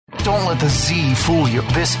Don't let the Z fool you.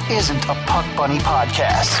 This isn't a Puck Bunny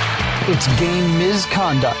podcast. It's Game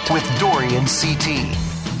Misconduct with Dory and CT.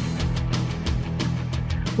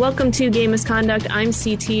 Welcome to Game Misconduct. I'm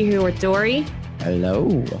CT here with Dory.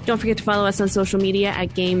 Hello. Don't forget to follow us on social media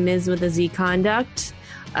at Game Mis with a Z Conduct.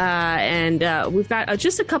 And we've got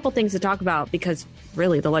just a couple things to talk about because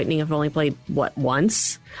really the Lightning have only played,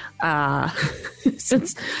 once?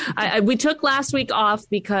 Since we took last week off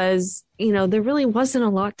because, there really wasn't a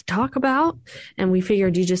lot to talk about. And we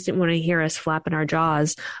figured you just didn't want to hear us flapping our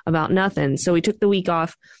jaws about nothing. So we took the week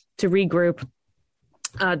off to regroup.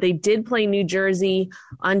 They did play New Jersey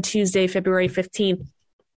on Tuesday, February 15th,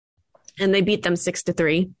 and they beat them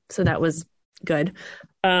 6-3. So that was good.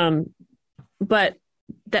 But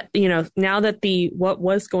that, now that what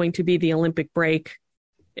was going to be the Olympic break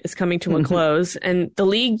is coming to a close, and the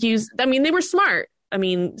league they were smart.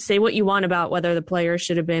 Say what you want about whether the players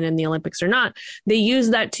should have been in the Olympics or not. They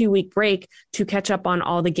used that 2-week break to catch up on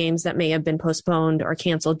all the games that may have been postponed or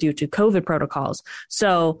canceled due to COVID protocols.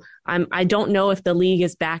 So I don't know if the league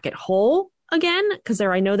is back at whole again, because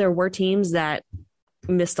I know there were teams that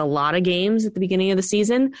missed a lot of games at the beginning of the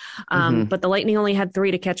season. But the Lightning only had 3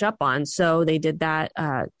 to catch up on. So they did that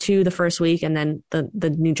 2 the first week and then the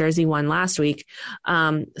New Jersey one last week.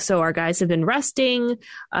 So our guys have been resting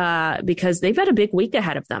because they've got a big week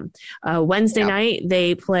ahead of them. Wednesday night,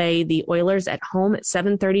 they play the Oilers at home at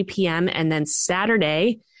 7:30 p.m. And then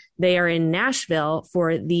Saturday, they are in Nashville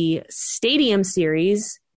for the Stadium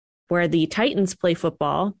Series where the Titans play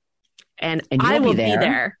football. And I will be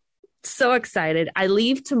there. So excited. I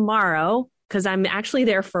leave tomorrow because I'm actually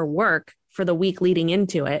there for work for the week leading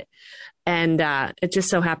into it. And it just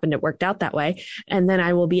so happened it worked out that way. And then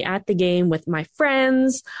I will be at the game with my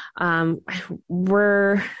friends.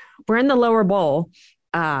 We're in the lower bowl.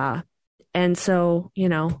 And so,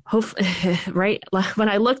 hopefully, right. When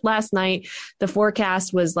I looked last night, the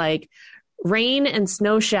forecast was like rain and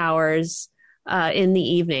snow showers in the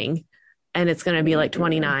evening. And it's going to be like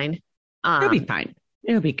 29. It'll be fine.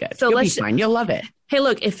 It'll be good. So It'll be fine. You'll love it. Hey,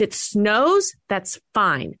 look, if it snows, that's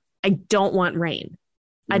fine. I don't want rain.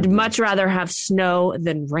 I'd much rather have snow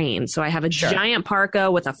than rain. So I have a giant parka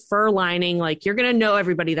with a fur lining. Like, you're going to know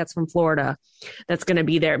everybody that's from Florida that's going to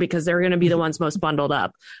be there because they're going to be the ones most bundled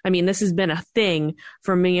up. This has been a thing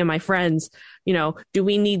for me and my friends. Do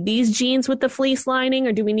we need these jeans with the fleece lining,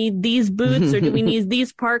 or do we need these boots, or do we need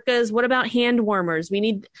these parkas? What about hand warmers?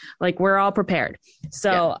 We're all prepared.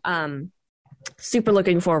 So, super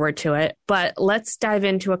looking forward to it. But let's dive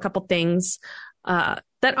into a couple things that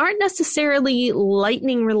aren't necessarily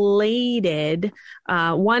Lightning related.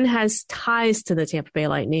 One has ties to the Tampa Bay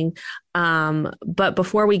Lightning. But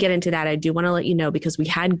before we get into that, I do want to let you know, because we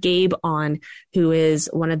had Gabe on, who is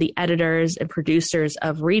one of the editors and producers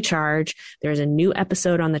of Recharge. There's a new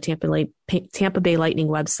episode on the Tampa Bay Lightning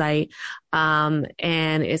website. And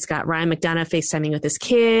it's got Ryan McDonough FaceTiming with his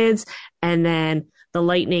kids, and then the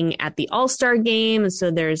Lightning at the All-Star game. And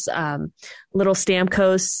so there's little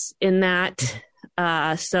Stamkos in that.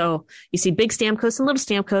 So you see big Stamkos and little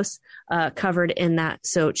Stamkos covered in that.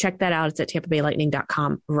 So check that out. It's at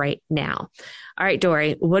tampabaylightning.com right now. All right,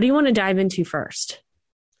 Dory, what do you want to dive into first?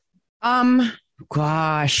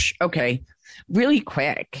 Gosh. Okay. Really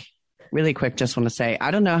quick. Just want to say,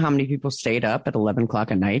 I don't know how many people stayed up at 11 o'clock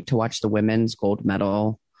at night to watch the women's gold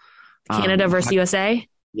medal. Canada versus USA?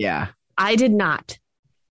 Yeah. I did not.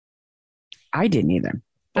 I didn't either.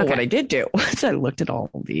 But what I did do was I looked at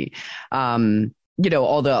all the,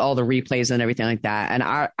 all the replays and everything like that. And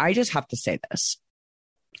I just have to say this.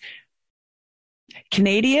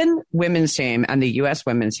 Canadian women's team and the U.S.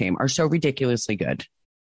 women's team are so ridiculously good.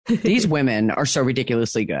 These women are so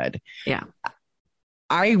ridiculously good. Yeah.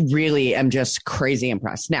 I really am just crazy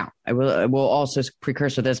impressed. Now, I will also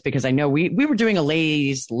precursor this because I know we were doing a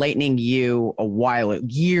Ladies Lightning U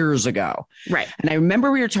years ago. Right. And I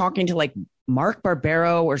remember we were talking to like Mark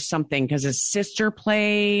Barbero or something because his sister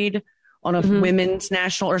played on a women's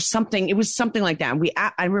national or something. It was something like that. And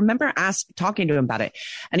I remember talking to him about it.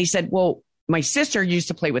 And he said, well, my sister used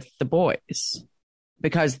to play with the boys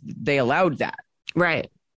because they allowed that.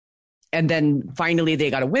 Right. And then finally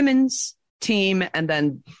they got a women's team, and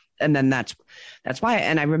then that's why.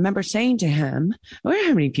 And I remember saying to him, I wonder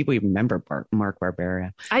how many people you remember Mark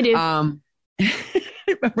Barbera. I do. I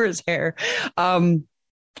remember his hair.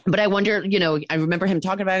 But I wonder, I remember him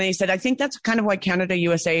talking about it, and he said, I think that's kind of why Canada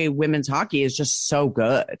USA women's hockey is just so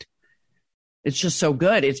good. It's just so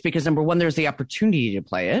good. It's because, number one, there's the opportunity to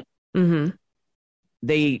play it. Mm-hmm.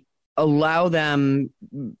 They allow them,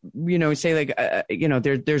 say like,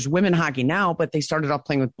 there's women hockey now, but they started off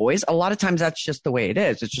playing with boys. A lot of times that's just the way it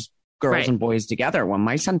is. It's just girls Right. and boys together. When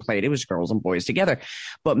my son played, it was girls and boys together.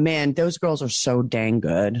 But man, those girls are so dang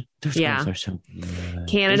good. Those Yeah. girls are so good.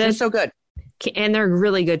 Canada- They're so good. And they're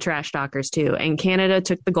really good trash talkers too. And Canada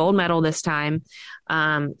took the gold medal this time.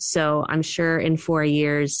 So I'm sure in 4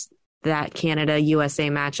 years that Canada USA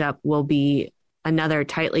matchup will be another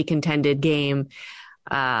tightly contended game.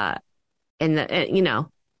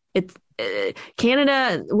 It's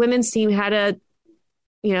Canada women's team had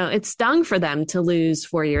it stung for them to lose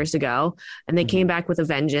 4 years ago, and they came back with a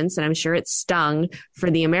vengeance. And I'm sure it stung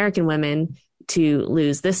for the American women to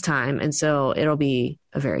lose this time. And so it'll be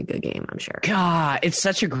a very good game, I'm sure. God, it's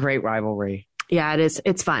such a great rivalry. Yeah, it is.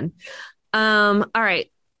 It's fun. All right.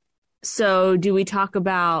 So do we talk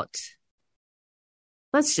about,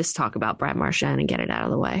 let's just talk about Brad Marchand and get it out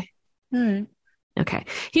of the way. All right. Okay.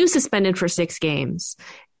 He was suspended for 6 games,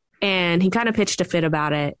 and he kind of pitched a fit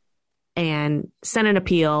about it and sent an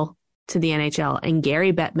appeal to the NHL, and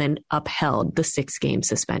Gary Bettman upheld the 6-game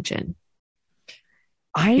suspension.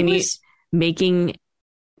 Can you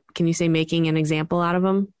say making an example out of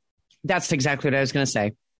him? That's exactly what I was going to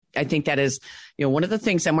say. I think that is, one of the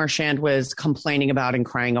things that Marchand was complaining about and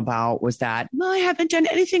crying about was that, well, I haven't done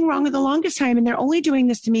anything wrong in the longest time, and they're only doing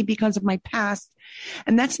this to me because of my past,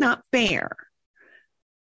 and that's not fair.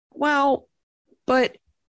 Well, but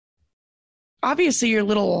obviously your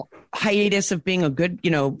little hiatus of being a good,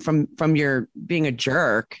 from your being a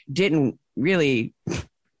jerk didn't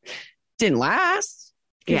last.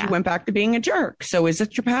 Because you went back to being a jerk. So is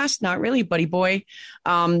it your past? Not really, buddy boy.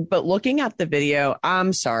 But looking at the video,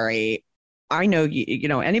 I'm sorry. I know,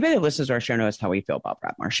 anybody that listens to our show knows how we feel about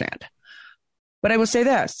Brad Marchand. But I will say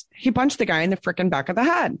this. He punched the guy in the freaking back of the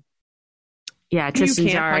head. Yeah, Tristan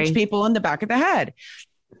You can't Jarry. punch people in the back of the head.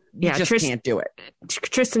 You just can't do it.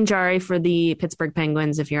 Tristan Jarry for the Pittsburgh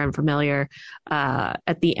Penguins, if you're unfamiliar,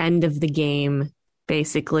 at the end of the game,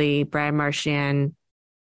 basically, Brad Marchand,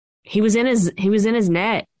 he was in his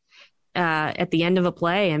net at the end of a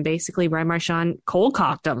play, and basically Brad Marchand cold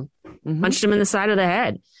cocked him, punched him in the side of the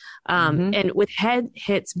head. And with head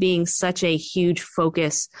hits being such a huge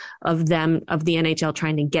focus of the NHL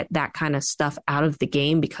trying to get that kind of stuff out of the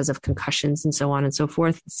game because of concussions and so on and so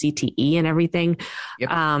forth, CTE and everything,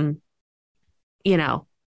 Yep.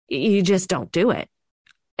 You just don't do it.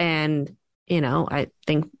 And, I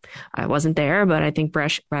think I wasn't there, but I think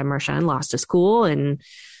Brad Marchand lost his cool and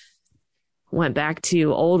went back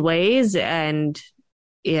to old ways. And,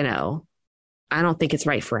 I don't think it's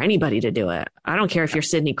right for anybody to do it. I don't care if you're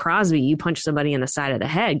Sidney Crosby, you punch somebody in the side of the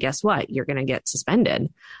head, guess what? You're going to get suspended.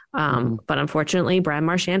 But unfortunately, Brad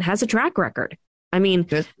Marchand has a track record. I mean,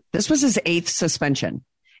 this was his 8th suspension.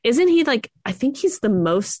 Isn't he I think he's the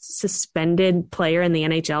most suspended player in the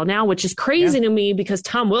NHL now, which is crazy to me because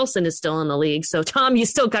Tom Wilson is still in the league. So Tom, you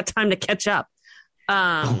still got time to catch up.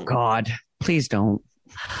 Oh God, please don't.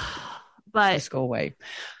 But just go away.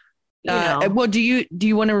 Well, do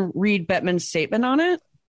you want to read Bettman's statement on it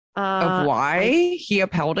of why he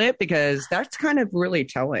upheld it? Because that's kind of really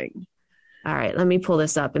telling. All right, let me pull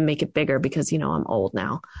this up and make it bigger because, I'm old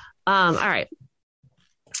now. All right.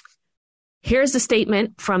 Here's the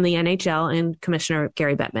statement from the NHL and Commissioner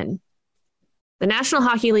Gary Bettman. The National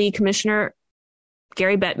Hockey League Commissioner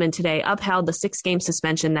Gary Bettman today upheld the 6-game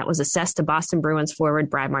suspension that was assessed to Boston Bruins forward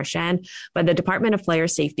Brad Marchand by the Department of Player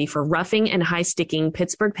Safety for roughing and high-sticking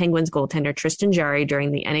Pittsburgh Penguins goaltender Tristan Jarry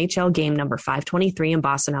during the NHL game number 523 in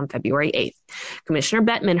Boston on February 8th. Commissioner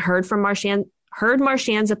Bettman heard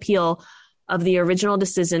Marchand's appeal of the original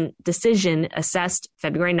decision assessed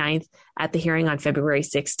February 9th at the hearing on February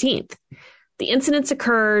 16th. The incidents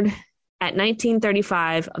occurred at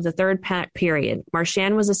 19:35 of the third period.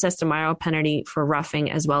 Marchand was assessed a mild penalty for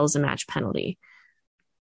roughing as well as a match penalty.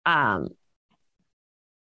 Was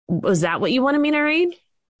that what you wanted me to read?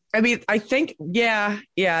 I mean, I think, yeah,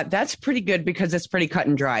 that's pretty good because it's pretty cut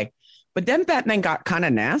and dry. But then Bettman got kind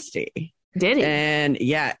of nasty. Did he? And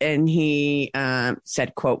he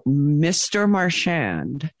said, quote, Mr.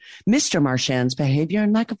 Marchand's behavior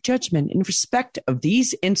and lack of judgment in respect of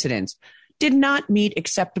these incidents did not meet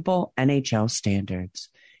acceptable NHL standards.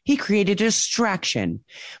 He created a distraction,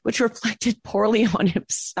 which reflected poorly on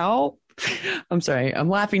himself. I'm sorry, I'm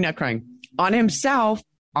laughing, not crying. On himself,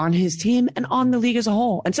 on his team, and on the league as a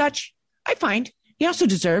whole. And such, I find he also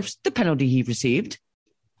deserves the penalty he received.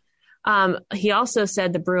 He also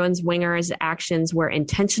said the Bruins winger's actions were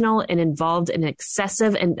intentional and involved an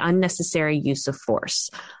excessive and unnecessary use of force.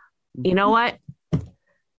 You know what?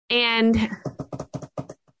 And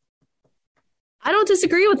I don't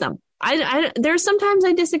disagree with them. There's sometimes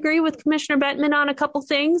I disagree with Commissioner Bettman on a couple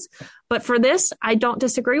things, but for this, I don't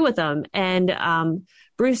disagree with them. And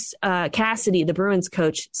Bruce Cassidy, the Bruins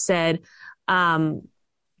coach, said,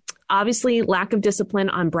 obviously, lack of discipline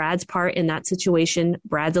on Brad's part in that situation.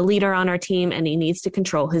 Brad's a leader on our team, and he needs to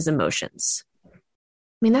control his emotions. I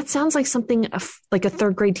mean, that sounds like something like a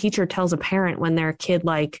third grade teacher tells a parent when their kid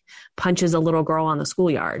like punches a little girl on the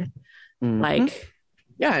schoolyard. Mm-hmm. Like,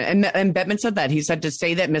 yeah. And Bettman said that. He said to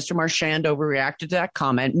say that Mr. Marchand overreacted to that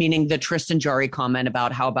comment, meaning the Tristan Jarry comment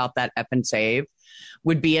about how about that ep and save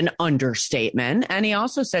would be an understatement. And he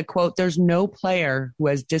also said, quote, there's no player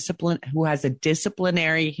who has a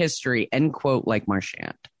disciplinary history, end quote, like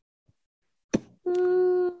Marchand.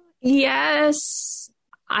 Yes.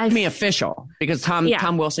 I mean, official, because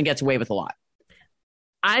Tom Wilson gets away with a lot.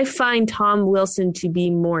 I find Tom Wilson to be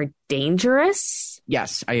more dangerous.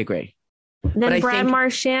 Yes, I agree. Than Brad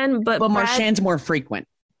Marchand. But Marchand's more frequent.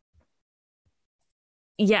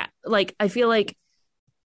 Yeah. Like, I feel like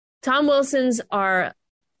Tom Wilson's are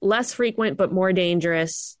less frequent, but more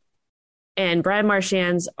dangerous. And Brad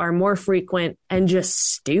Marchand's are more frequent and just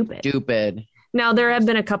stupid. Now, there have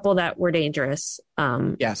been a couple that were dangerous.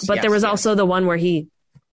 Yes. But there was also the one where he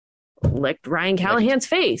licked Ryan Callahan's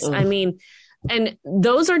face. I mean, and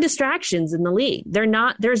those are distractions in the league.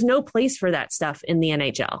 There's no place for that stuff in the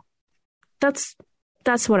NHL. That's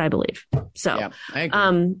what I believe. So yeah, I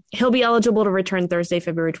agree. He'll be eligible to return Thursday,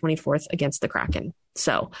 February 24th against the Kraken.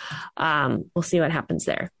 So we'll see what happens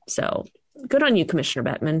there. So good on you,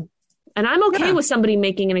 Commissioner Bettman. And I'm okay with somebody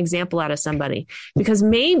making an example out of somebody, because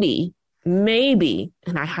maybe, and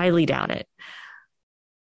I highly doubt it,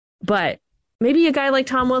 but maybe a guy like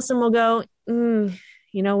Tom Wilson will go, you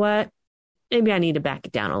know what? Maybe I need to back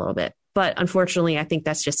it down a little bit. But unfortunately, I think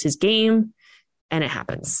that's just his game, and it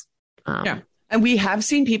happens. And we have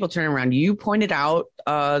seen people turn around. You pointed out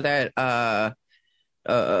that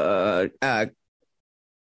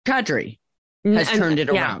Kadri has turned it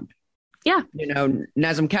around. Yeah. You know,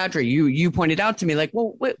 Nazem Kadri, you pointed out to me like,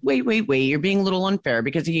 well, wait. You're being a little unfair,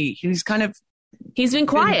 because he's been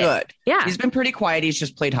quiet. Good. Yeah. He's been pretty quiet. He's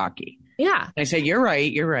just played hockey. Yeah. And I say, you're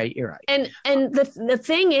right. And the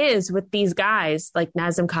thing is with these guys like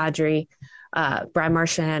Nazem Kadri, Brad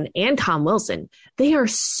Marchand, and Tom Wilson, they are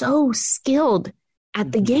so skilled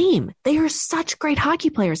at the game. They are such great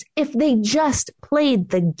hockey players. If they just played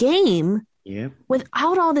the game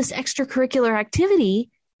without all this extracurricular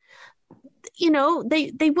activity, you know,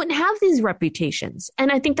 they wouldn't have these reputations.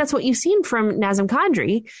 And I think that's what you've seen from Nazem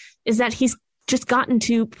Kadri, is that he's just gotten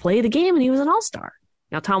to play the game, and he was an all-star.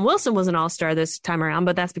 Now, Tom Wilson was an all-star this time around,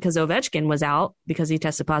 but that's because Ovechkin was out because he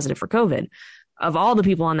tested positive for COVID. Of all the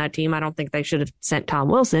people on that team, I don't think they should have sent Tom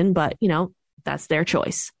Wilson, but, you know, that's their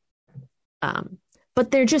choice.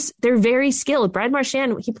 But they're very skilled. Brad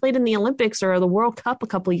Marchand, he played in the Olympics or the World Cup a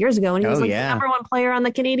couple of years ago, and he was the number one player on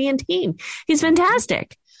the Canadian team. He's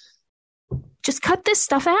fantastic. Just cut this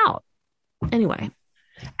stuff out. Anyway.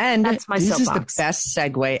 And that's my this soapbox. Is the best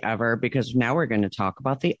segue ever, because now we're going to talk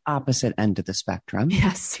about the opposite end of the spectrum.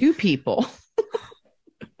 Yes. Two people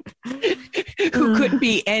who couldn't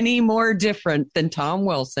be any more different than Tom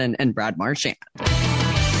Wilson and Brad Marchand.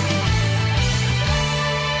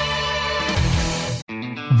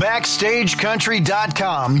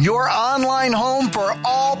 BackstageCountry.com, your online home for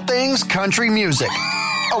all things country music.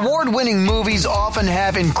 Award-winning movies often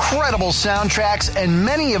have incredible soundtracks, and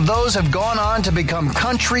many of those have gone on to become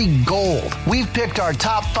country gold. We've picked our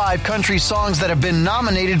top 5 country songs that have been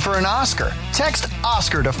nominated for an Oscar. Text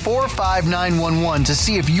Oscar to 45911 to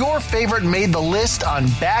see if your favorite made the list on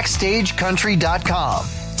BackstageCountry.com.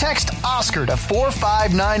 Text Oscar to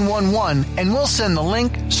 45911 and we'll send the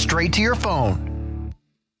link straight to your phone.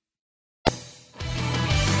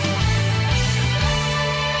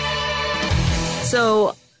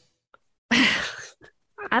 So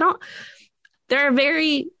there are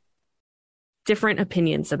very different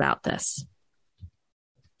opinions about this.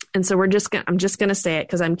 And so I'm just going to say it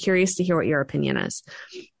because I'm curious to hear what your opinion is.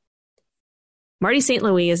 Marty St.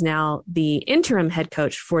 Louis is now the interim head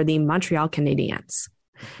coach for the Montreal Canadiens.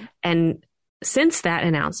 And since that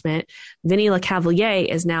announcement, Vinny Lecavalier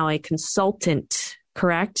is now a consultant,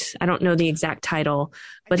 correct? I don't know the exact title,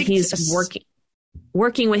 but he's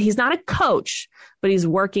working with, he's not a coach, but he's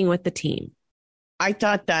working with the team. I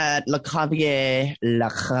thought that Lecavalier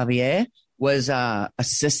was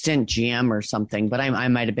assistant GM or something, but I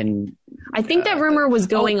might have been. I think that rumor was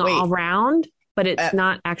going all around, but it's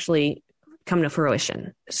not actually come to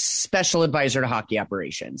fruition. Special advisor to hockey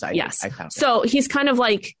operations. Yes. I found so he's kind of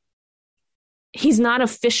like, he's not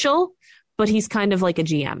official, but he's kind of like a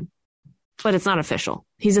GM, but it's not official.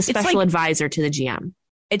 He's a special advisor to the GM.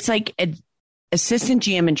 It's like an assistant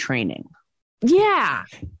GM in training. Yeah.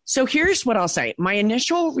 So here's what I'll say. My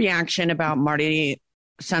initial reaction about Marty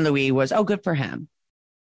San Luis was, oh, good for him.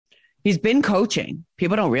 He's been coaching.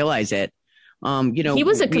 People don't realize it. He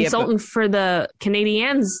was a consultant for the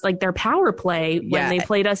Canadiens, like their power play when they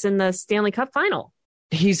played us in the Stanley Cup final.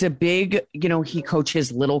 He's a big, he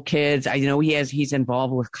coaches little kids. I know he's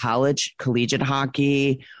involved with collegiate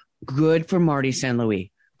hockey. Good for Marty St.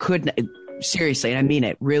 Louis. Seriously, and I mean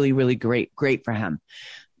it. Really, really great for him.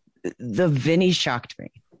 The Vinny shocked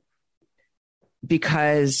me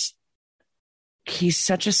because he's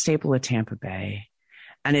such a staple of Tampa Bay,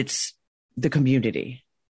 and it's the community.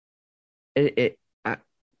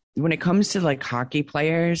 When it comes to like hockey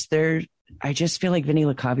players, I just feel like Vinny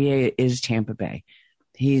Lecavalier is Tampa Bay.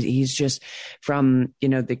 He's just from,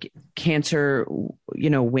 the cancer,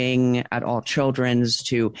 wing at All Children's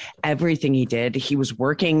to everything he did. He was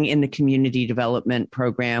working in the community development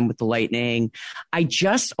program with the Lightning. I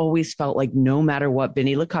just always felt like no matter what,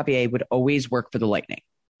 Vinny Lecavalier would always work for the Lightning.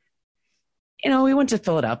 He went to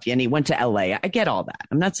Philadelphia and he went to LA. I get all that.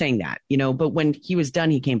 I'm not saying that, but when he was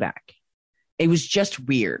done, he came back. It was just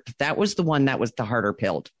weird. That was the one that was the harder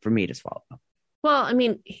pill for me to swallow. Well, I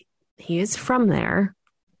mean, he is from there.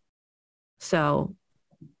 So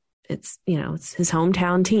it's his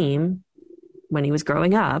hometown team when he was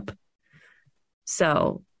growing up.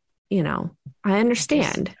 So, I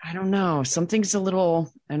understand. I don't know. Something's a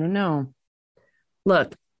little, I don't know.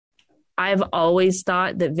 Look, I've always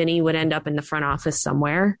thought that Vinny would end up in the front office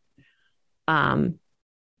somewhere. And,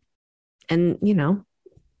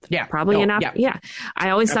 probably enough. Yeah. I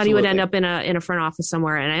always thought he would end up in a front office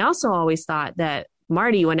somewhere. And I also always thought that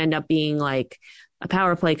Marty would end up being like a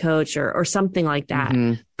power play coach or something like that.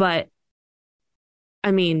 Mm-hmm. But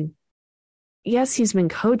I mean, yes, he's been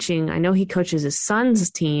coaching. I know he coaches his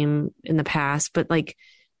son's team in the past, but like,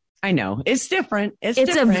 I know it's different. It's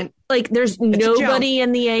different. There's nobody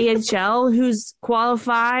in the AHL who's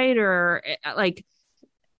qualified or like,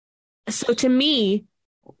 so to me,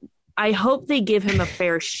 I hope they give him a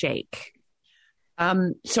fair shake.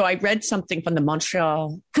 So I read something from the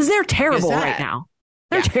Montreal, because they're terrible right now.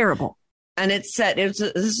 They're terrible. And it said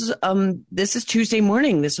this is Tuesday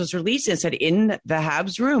morning. This was released. It said in the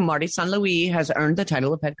Habs room, Marty St. Louis has earned the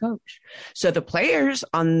title of head coach. So the players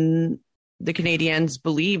on the Canadiens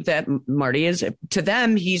believe that Marty is, to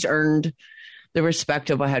them, he's earned the respect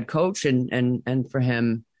of a head coach, and for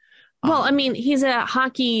him. Well, I mean, he's a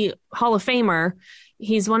hockey Hall of Famer.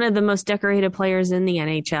 He's one of the most decorated players in the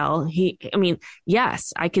NHL.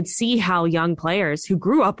 Yes, I could see how young players who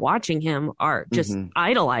grew up watching him are just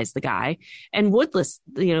idolize the guy, and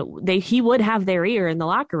he would have their ear in the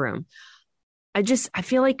locker room. I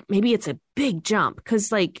feel like maybe it's a big jump because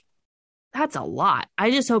that's a lot. I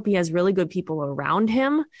just hope he has really good people around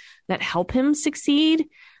him that help him succeed.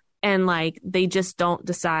 And they just don't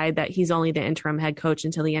decide that he's only the interim head coach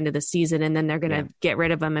until the end of the season. And then they're going to get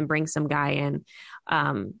rid of him and bring some guy in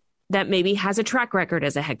that maybe has a track record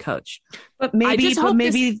as a head coach. But I just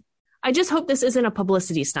hope this isn't a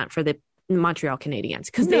publicity stunt for the Montreal Canadiens,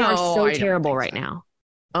 because they are so terrible right now.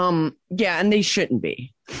 Yeah. And they shouldn't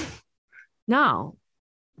be. No,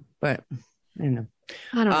 but I don't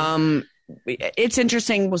I don't know. It's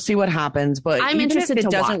interesting. We'll see what happens. But I'm interested if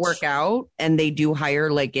it doesn't work out and they do hire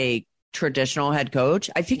a traditional head coach,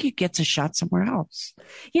 I think it gets a shot somewhere else.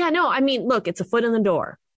 Yeah, no, I mean, look, it's a foot in the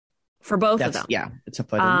door for both of them. Yeah, it's a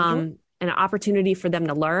foot in the door. An opportunity for them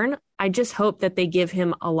to learn. I just hope that they give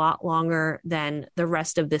him a lot longer than the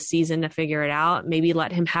rest of the season to figure it out. Maybe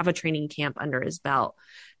let him have a training camp under his belt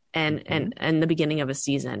and the beginning of a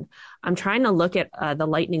season. I'm trying to look at the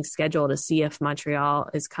Lightning schedule to see if Montreal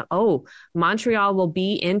is Montreal will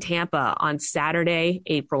be in Tampa on Saturday,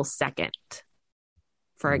 April 2nd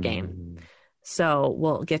for a game. So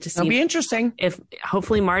we'll get to see. It'll be interesting. If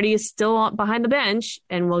hopefully Marty is still behind the bench,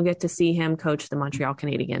 and we'll get to see him coach the Montreal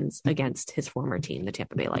Canadiens against his former team, the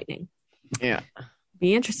Tampa Bay Lightning. Yeah.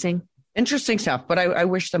 Be interesting. Interesting stuff, but I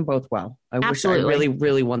wish them both well. I really,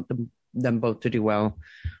 really want them both to do well.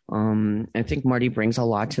 I think Marty brings a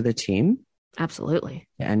lot to the team. Absolutely.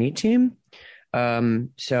 Any team.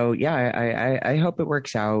 So yeah, I hope it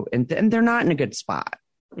works out. And they're not in a good spot.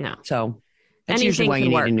 No. So that's usually why you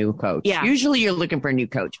need a new coach. Yeah. Usually you're looking for a new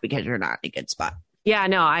coach because you're not in a good spot. Yeah,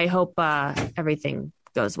 no, I hope everything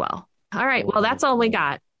goes well. All right. Well, that's all we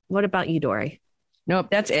got. What about you, Dory? Nope,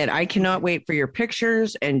 that's it. I cannot wait for your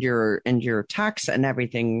pictures and your texts and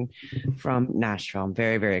everything from Nashville. I'm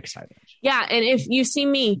very, very excited. Yeah, and if you see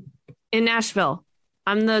me in Nashville,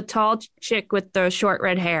 I'm the tall chick with the short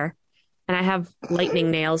red hair, and I have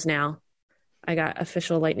lightning nails now. I got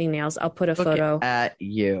official lightning nails. I'll put a photo at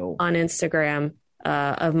you on Instagram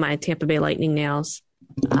of my Tampa Bay Lightning nails.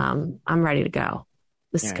 I'm ready to go.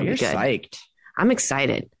 This is gonna be good. Psyched. I'm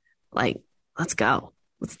excited. Like, let's go.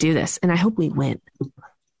 Let's do this. And I hope we win.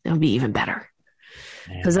 It'll be even better.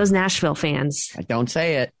 Because those Nashville fans, don't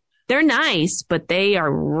say it. They're nice, but they are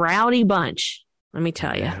a rowdy bunch. Let me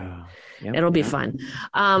tell you. Yeah. Yep. It'll be fun.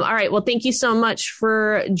 All right. Well, thank you so much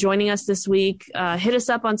for joining us this week. Hit us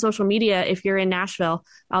up on social media if you're in Nashville.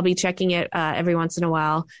 I'll be checking it every once in a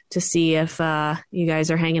while to see if you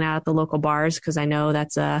guys are hanging out at the local bars, because I know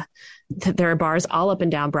there are bars all up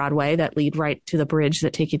and down Broadway that lead right to the bridge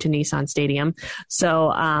that take you to Nissan Stadium.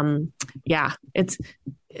 So,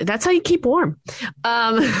 that's how you keep warm.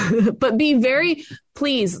 But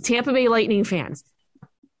please, Tampa Bay Lightning fans,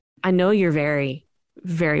 I know you're very,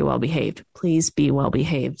 very well behaved. Please be well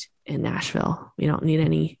behaved in Nashville. We don't need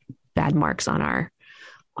any bad marks on our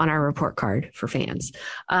report card for fans.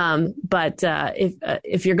 But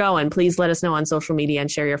if you're going, please let us know on social media and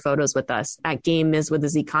share your photos with us at Game Miz with a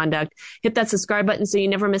Z Conduct. Hit that subscribe button so you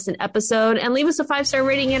never miss an episode, and leave us a 5-star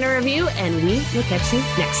rating and a review, and we will catch you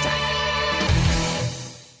next time.